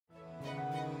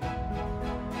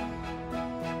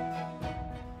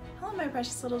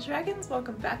precious little dragons,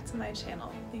 welcome back to my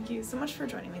channel. Thank you so much for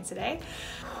joining me today.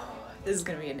 This is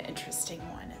going to be an interesting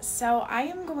one. So I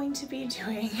am going to be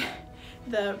doing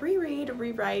the reread,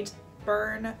 rewrite,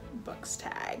 burn books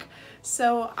tag.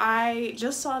 So I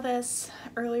just saw this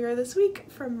earlier this week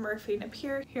from Merphy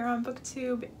Napier here on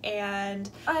BookTube, and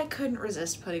I couldn't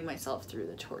resist putting myself through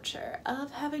the torture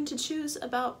of having to choose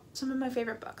about some of my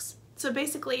favorite books. So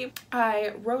basically,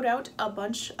 I wrote out a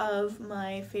bunch of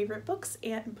my favorite books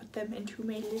and put them into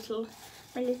my little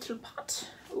pot.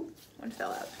 Ooh, one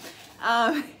fell out.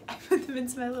 I put them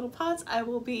into my little pots. I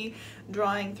will be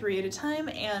drawing 3 at a time,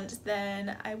 and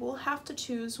then I will have to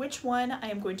choose which one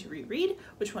I am going to reread,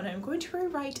 which one I am going to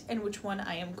rewrite, and which one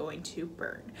I am going to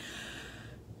burn.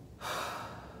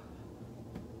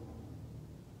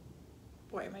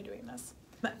 Why am I doing this?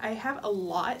 I have a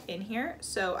lot in here,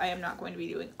 so I am not going to be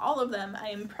doing all of them. I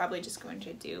am probably just going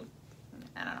to do,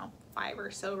 I don't know, 5 or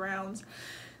so rounds,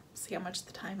 see how much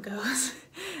the time goes.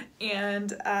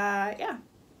 And yeah,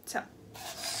 so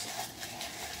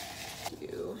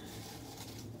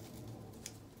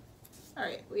all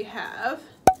right, we have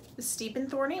The Steep and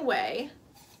Thorny Way,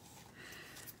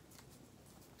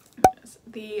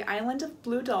 The Island of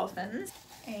Blue Dolphins,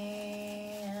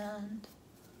 and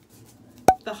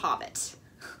The Hobbit.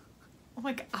 Oh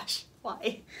my gosh,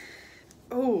 why?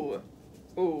 Oh.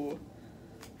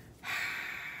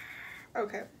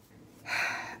 Okay.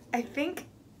 I think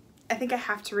I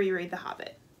have to reread The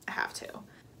Hobbit. I have to.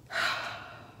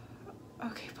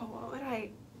 Okay, but what would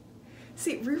I...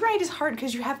 See, rewrite is hard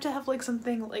because you have to have like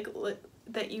something like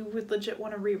that you would legit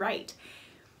want to rewrite.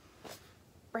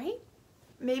 Right?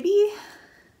 Maybe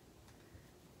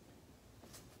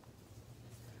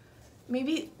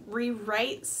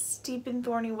rewrite Steep and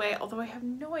Thorny Way, although I have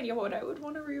no idea what I would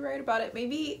want to rewrite about it.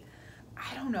 Maybe,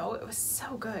 I don't know, it was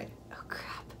so good. Oh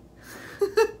crap.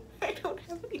 I don't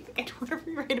have anything I want to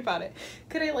rewrite about it.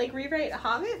 Could I like rewrite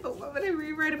Hobbit? But what would I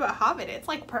rewrite about Hobbit? It's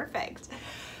like perfect.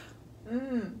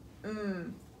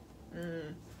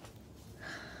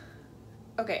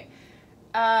 Okay.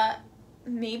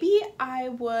 Maybe I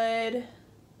would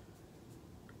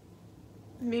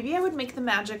make the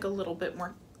magic a little bit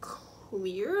more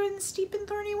clear in Steep and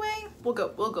Thorny Way. We'll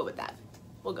go with that.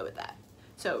 We'll go with that.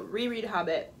 So reread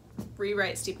Hobbit,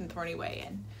 rewrite Steep and Thorny Way,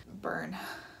 and burn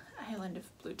Island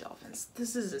of Blue Dolphins.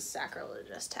 This is a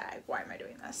sacrilegious tag. Why am I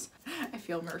doing this? I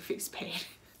feel Murphy's pain.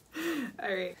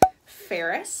 All right.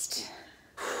 Fairest,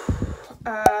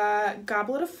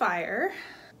 Goblet of Fire,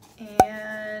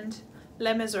 and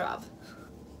Les Miserables.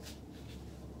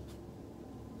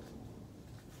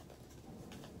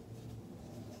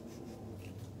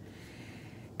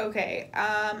 Okay,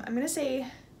 I'm gonna say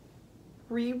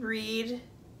reread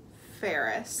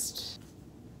Fairest.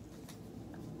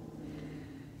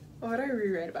 What would I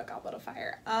rewrite about Goblet of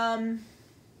Fire? I'm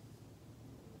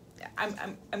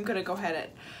gonna go ahead and,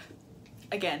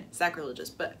 again, sacrilegious,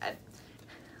 but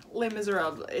Les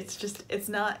Miserables,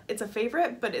 it's a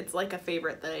favorite, but it's like a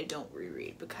favorite that I don't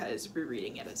reread because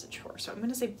rereading it is a chore. So I'm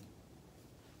gonna say,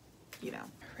 you know,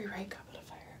 rewrite Goblet of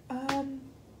Fire.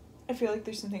 I feel like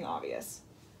there's something obvious.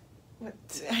 What?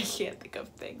 I can't think of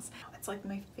things. It's like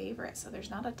my favorite, so there's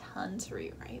not a ton to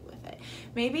rewrite with it.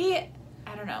 Maybe,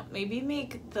 I don't know, maybe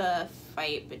make the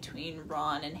fight between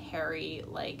Ron and Harry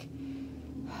like,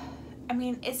 I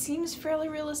mean, it seems fairly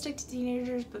realistic to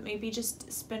teenagers, but maybe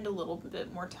just spend a little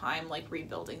bit more time like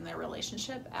rebuilding their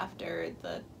relationship after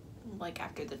the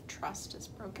trust is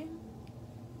broken.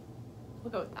 We'll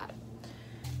go with that.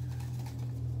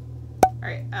 All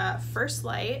right, First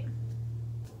Light,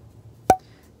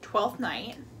 Twelfth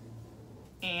Night,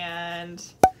 and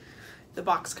the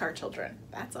Boxcar Children.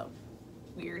 That's a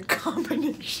weird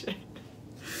combination.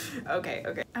 Okay.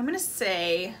 I'm gonna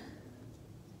say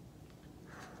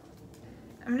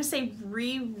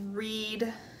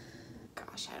reread,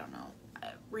 gosh, I don't know.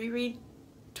 Reread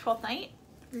Twelfth Night?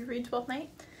 Reread Twelfth Night?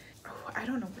 Oh, I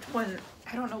don't know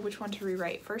which one to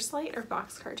rewrite. First Light or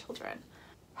Boxcar Children?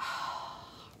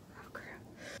 Oh, crap.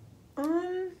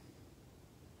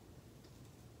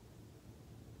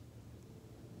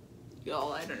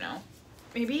 Y'all, I don't know.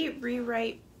 Maybe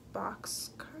rewrite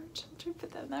Boxcar Children,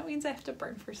 but then that means I have to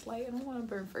burn First Light. I don't want to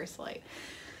burn First Light.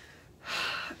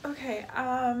 Okay,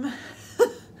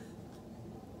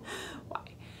 why?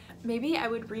 Maybe I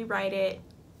would rewrite it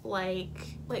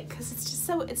like, cause it's just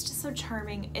so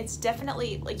charming. It's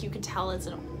definitely, like, you can tell it's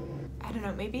I don't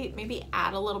know, maybe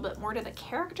add a little bit more to the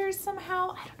characters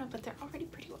somehow. I don't know, but they're already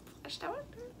pretty well fleshed out.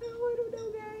 I don't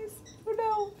know, guys. I don't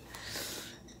know.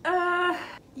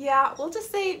 Yeah, we'll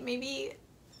just say maybe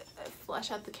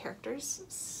flesh out the characters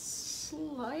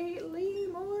slightly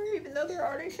more, even though they're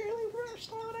already fairly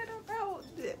brushed out. I don't know.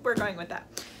 We're going with that.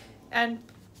 And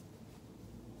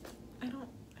I don't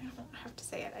have to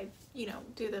say it. I, you know,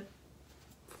 do the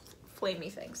flamey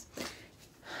things.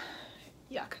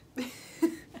 Yuck.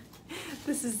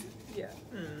 This is, yeah.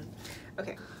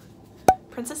 Okay.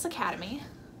 Princess Academy.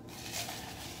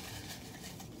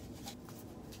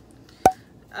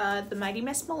 The Mighty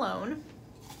Miss Malone.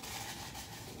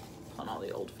 On all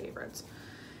the old favorites.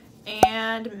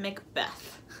 And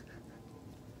Macbeth.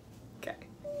 Okay.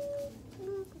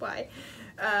 Why?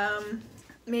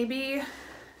 Maybe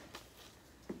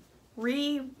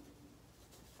reread.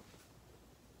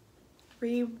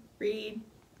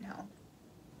 No.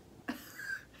 I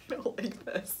don't like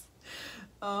this.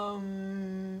 Oh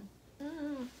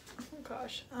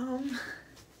gosh.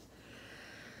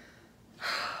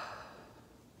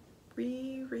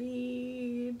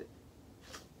 Reread.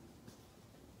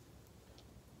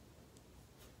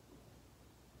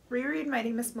 Reread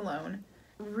Mighty Miss Malone.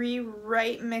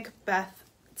 Rewrite Macbeth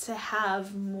to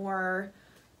have more,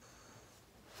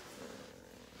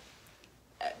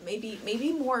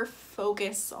 maybe more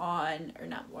focus on, or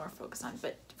not more focus on,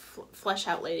 but flesh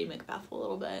out Lady Macbeth a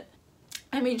little bit.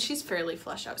 I mean, she's fairly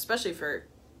fleshed out, especially for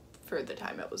the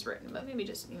time it was written, but maybe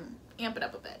just, you know, amp it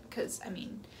up a bit, because I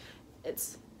mean,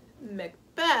 it's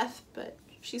Macbeth, but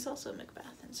she's also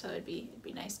Macbeth, and so it'd be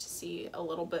nice to see a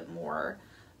little bit more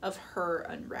of her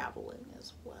unraveling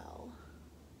as well.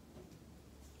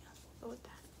 Yeah, we'll go with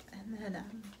that. And then I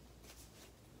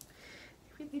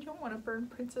really don't want to burn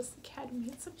Princess Academy.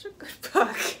 It's such a good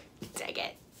book. Dang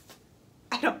it.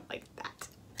 I don't like that.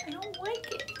 I don't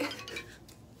like it.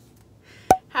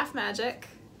 Half Magic.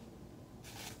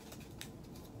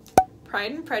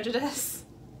 Pride and Prejudice.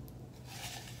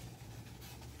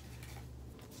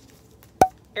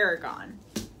 Eragon.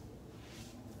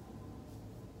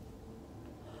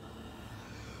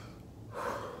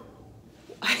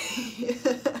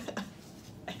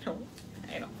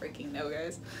 I don't freaking know,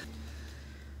 guys.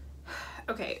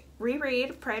 Okay,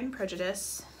 reread Pride and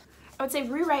Prejudice. I would say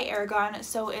rewrite Eragon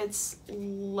so it's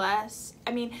less,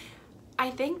 I mean,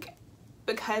 I think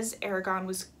because Eragon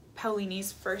was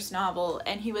Paolini's first novel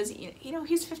and he was, you know,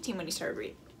 he's 15 when he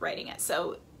started writing it,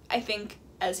 so I think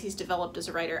as he's developed as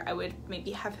a writer, I would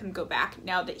maybe have him go back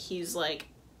now that he's like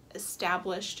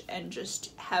established and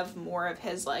just have more of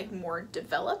his like more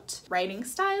developed writing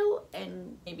style,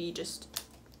 and maybe just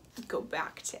go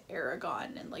back to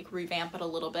Eragon and like revamp it a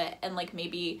little bit, and like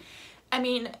maybe, I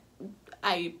mean,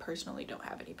 I personally don't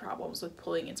have any problems with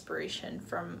pulling inspiration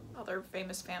from other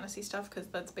famous fantasy stuff, because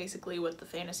that's basically what the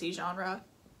fantasy genre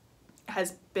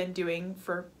has been doing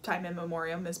for time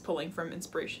immemorial, is pulling from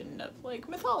inspiration of like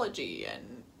mythology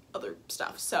and other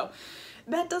stuff. So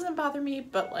that doesn't bother me,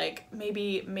 but like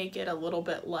maybe make it a little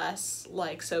bit less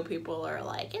like, so people are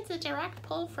like, it's a direct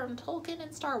pull from Tolkien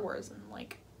and Star Wars, and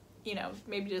like, you know,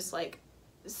 maybe just like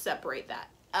separate that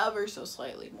ever so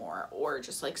slightly more, or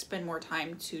just like spend more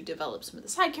time to develop some of the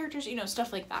side characters, you know,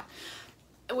 stuff like that,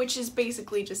 which is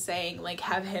basically just saying like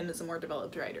have him as a more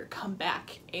developed writer come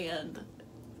back and,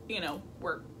 you know,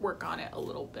 work on it a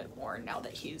little bit more now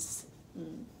that he's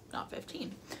not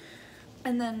 15.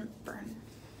 And then burn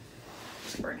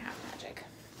Half Magic.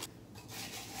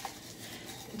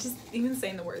 Just even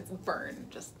saying the words burn,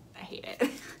 just I hate it.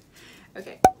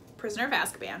 Okay, Prisoner of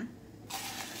Azkaban.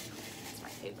 That's my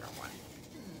favorite one.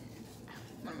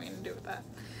 What am I gonna do with that?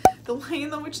 The Lion,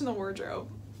 the Witch, and the Wardrobe.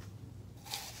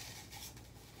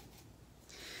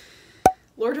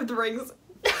 Lord of the Rings.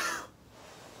 What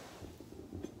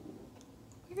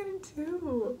are you gonna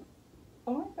do?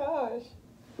 Oh my gosh.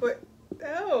 What?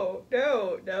 No.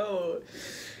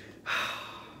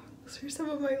 Those are some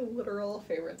of my literal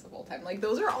favorites of all time. Like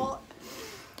those are all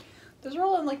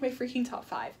in like my freaking top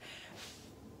 5.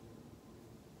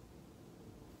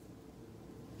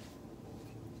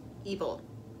 Evil.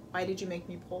 Why did you make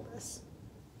me pull this?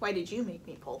 Why did you make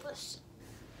me pull this?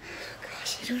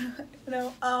 Gosh, I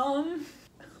don't know.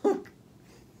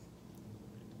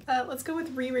 Let's go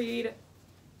with reread.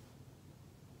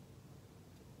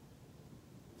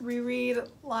 Reread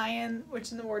Lion,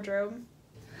 Witch, and the Wardrobe.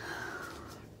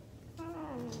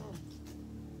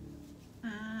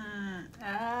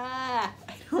 I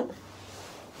don't.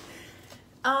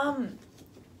 I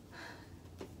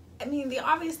mean, the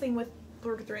obvious thing with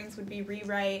Lord of the Rings would be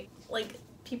rewrite. Like,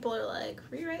 people are like,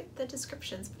 rewrite the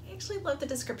descriptions. But I actually love the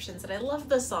descriptions and I love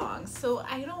the songs, so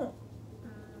I don't.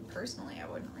 Personally, I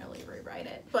wouldn't really rewrite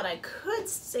it. But I could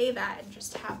say that and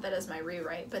just have that as my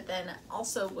rewrite. But then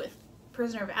also with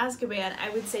Prisoner of Azkaban, I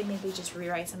would say maybe just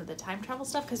rewrite some of the time travel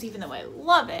stuff, because even though I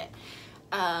love it,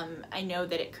 I know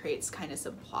that it creates kind of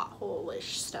some plot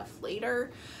hole-ish stuff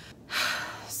later.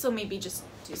 So maybe just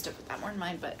do stuff with that more in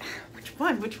mind, but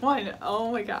which one?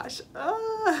 Oh my gosh.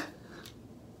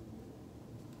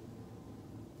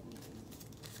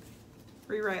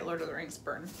 Rewrite Lord of the Rings,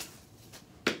 burn.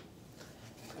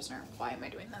 Prisoner, why am I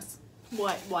doing this?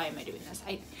 Why am I doing this?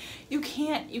 You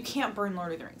can't burn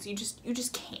Lord of the Rings. You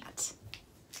just can't.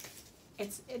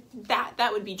 That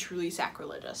would be truly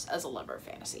sacrilegious as a lover of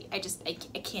fantasy. I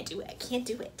can't do it. I can't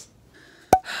do it.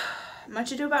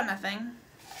 Much Ado About Nothing.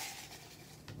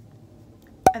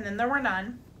 And Then There Were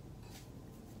None.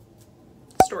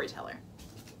 Storyteller.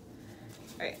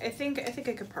 Alright, I think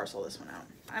I could parcel this one out.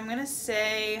 I'm gonna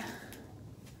say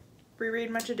reread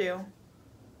Much Ado.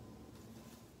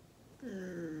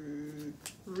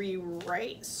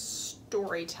 Rewrite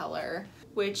Storyteller,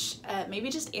 which maybe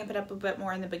just amp it up a bit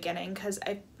more in the beginning, because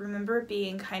I remember it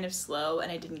being kind of slow and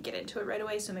I didn't get into it right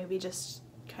away, so maybe just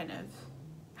kind of,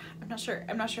 I'm not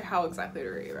sure how exactly to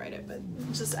rewrite it, but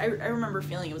just I remember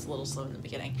feeling it was a little slow in the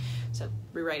beginning, so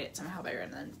rewrite it somehow there,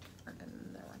 and then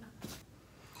there were none.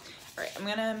 Alright, I'm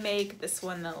gonna make this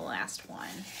one the last one.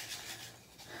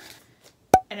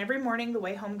 And every morning the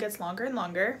way home gets longer and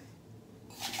longer.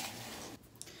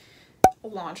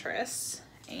 Elantris,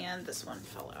 and this one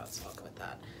fell out, so I'll go with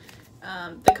that.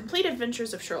 The Complete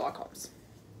Adventures of Sherlock Holmes.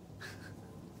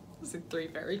 Those are 3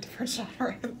 very different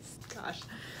genres. Gosh.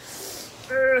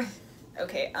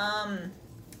 Okay,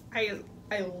 I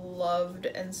loved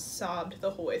and sobbed the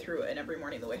whole way through, and every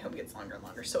morning the way home gets longer and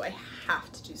longer, so I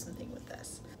have to do something with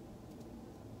this.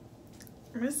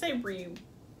 I'm gonna say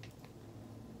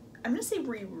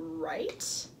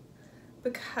rewrite,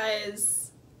 because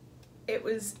it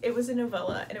was a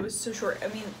novella and it was so short. I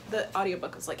mean, the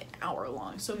audiobook was like an hour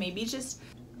long, so maybe just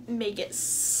make it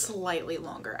slightly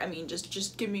longer. I mean,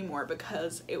 just give me more,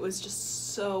 because it was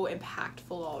just so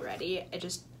impactful already.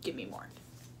 Just give me more.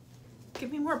 Give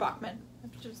me more, Bachman.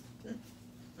 Just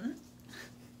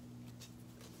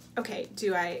Okay,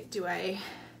 do I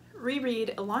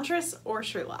reread Elantris or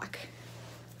Sherlock?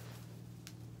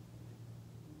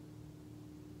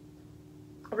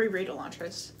 I'll reread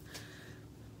Elantris.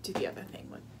 Do the other thing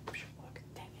with Sherlock.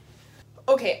 Dang it.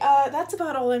 Okay, that's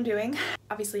about all I'm doing.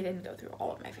 Obviously I didn't go through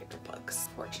all of my favorite books,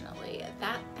 fortunately.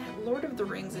 That Lord of the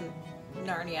Rings and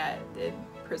Narnia, the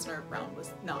Prisoner round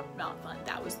was not fun.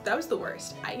 That was the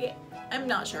worst. I'm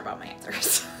not sure about my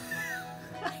answers.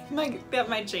 That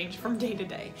might change from day to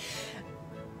day.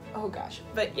 Oh gosh.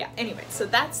 But yeah, anyway, so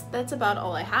that's about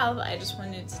all I have. I just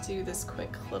wanted to do this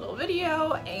quick little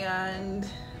video and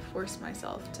force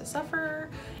myself to suffer,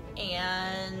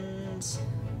 and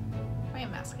am I a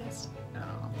masochist?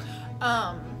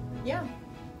 No. Yeah,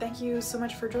 thank you so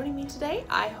much for joining me today.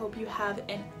 I hope you have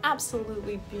an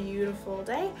absolutely beautiful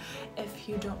day. If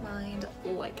you don't mind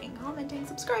liking, commenting,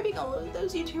 subscribing, all of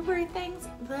those YouTuber things,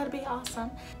 that'd be awesome.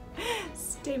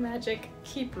 Stay magic,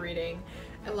 keep reading.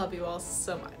 I love you all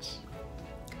so much.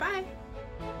 Bye.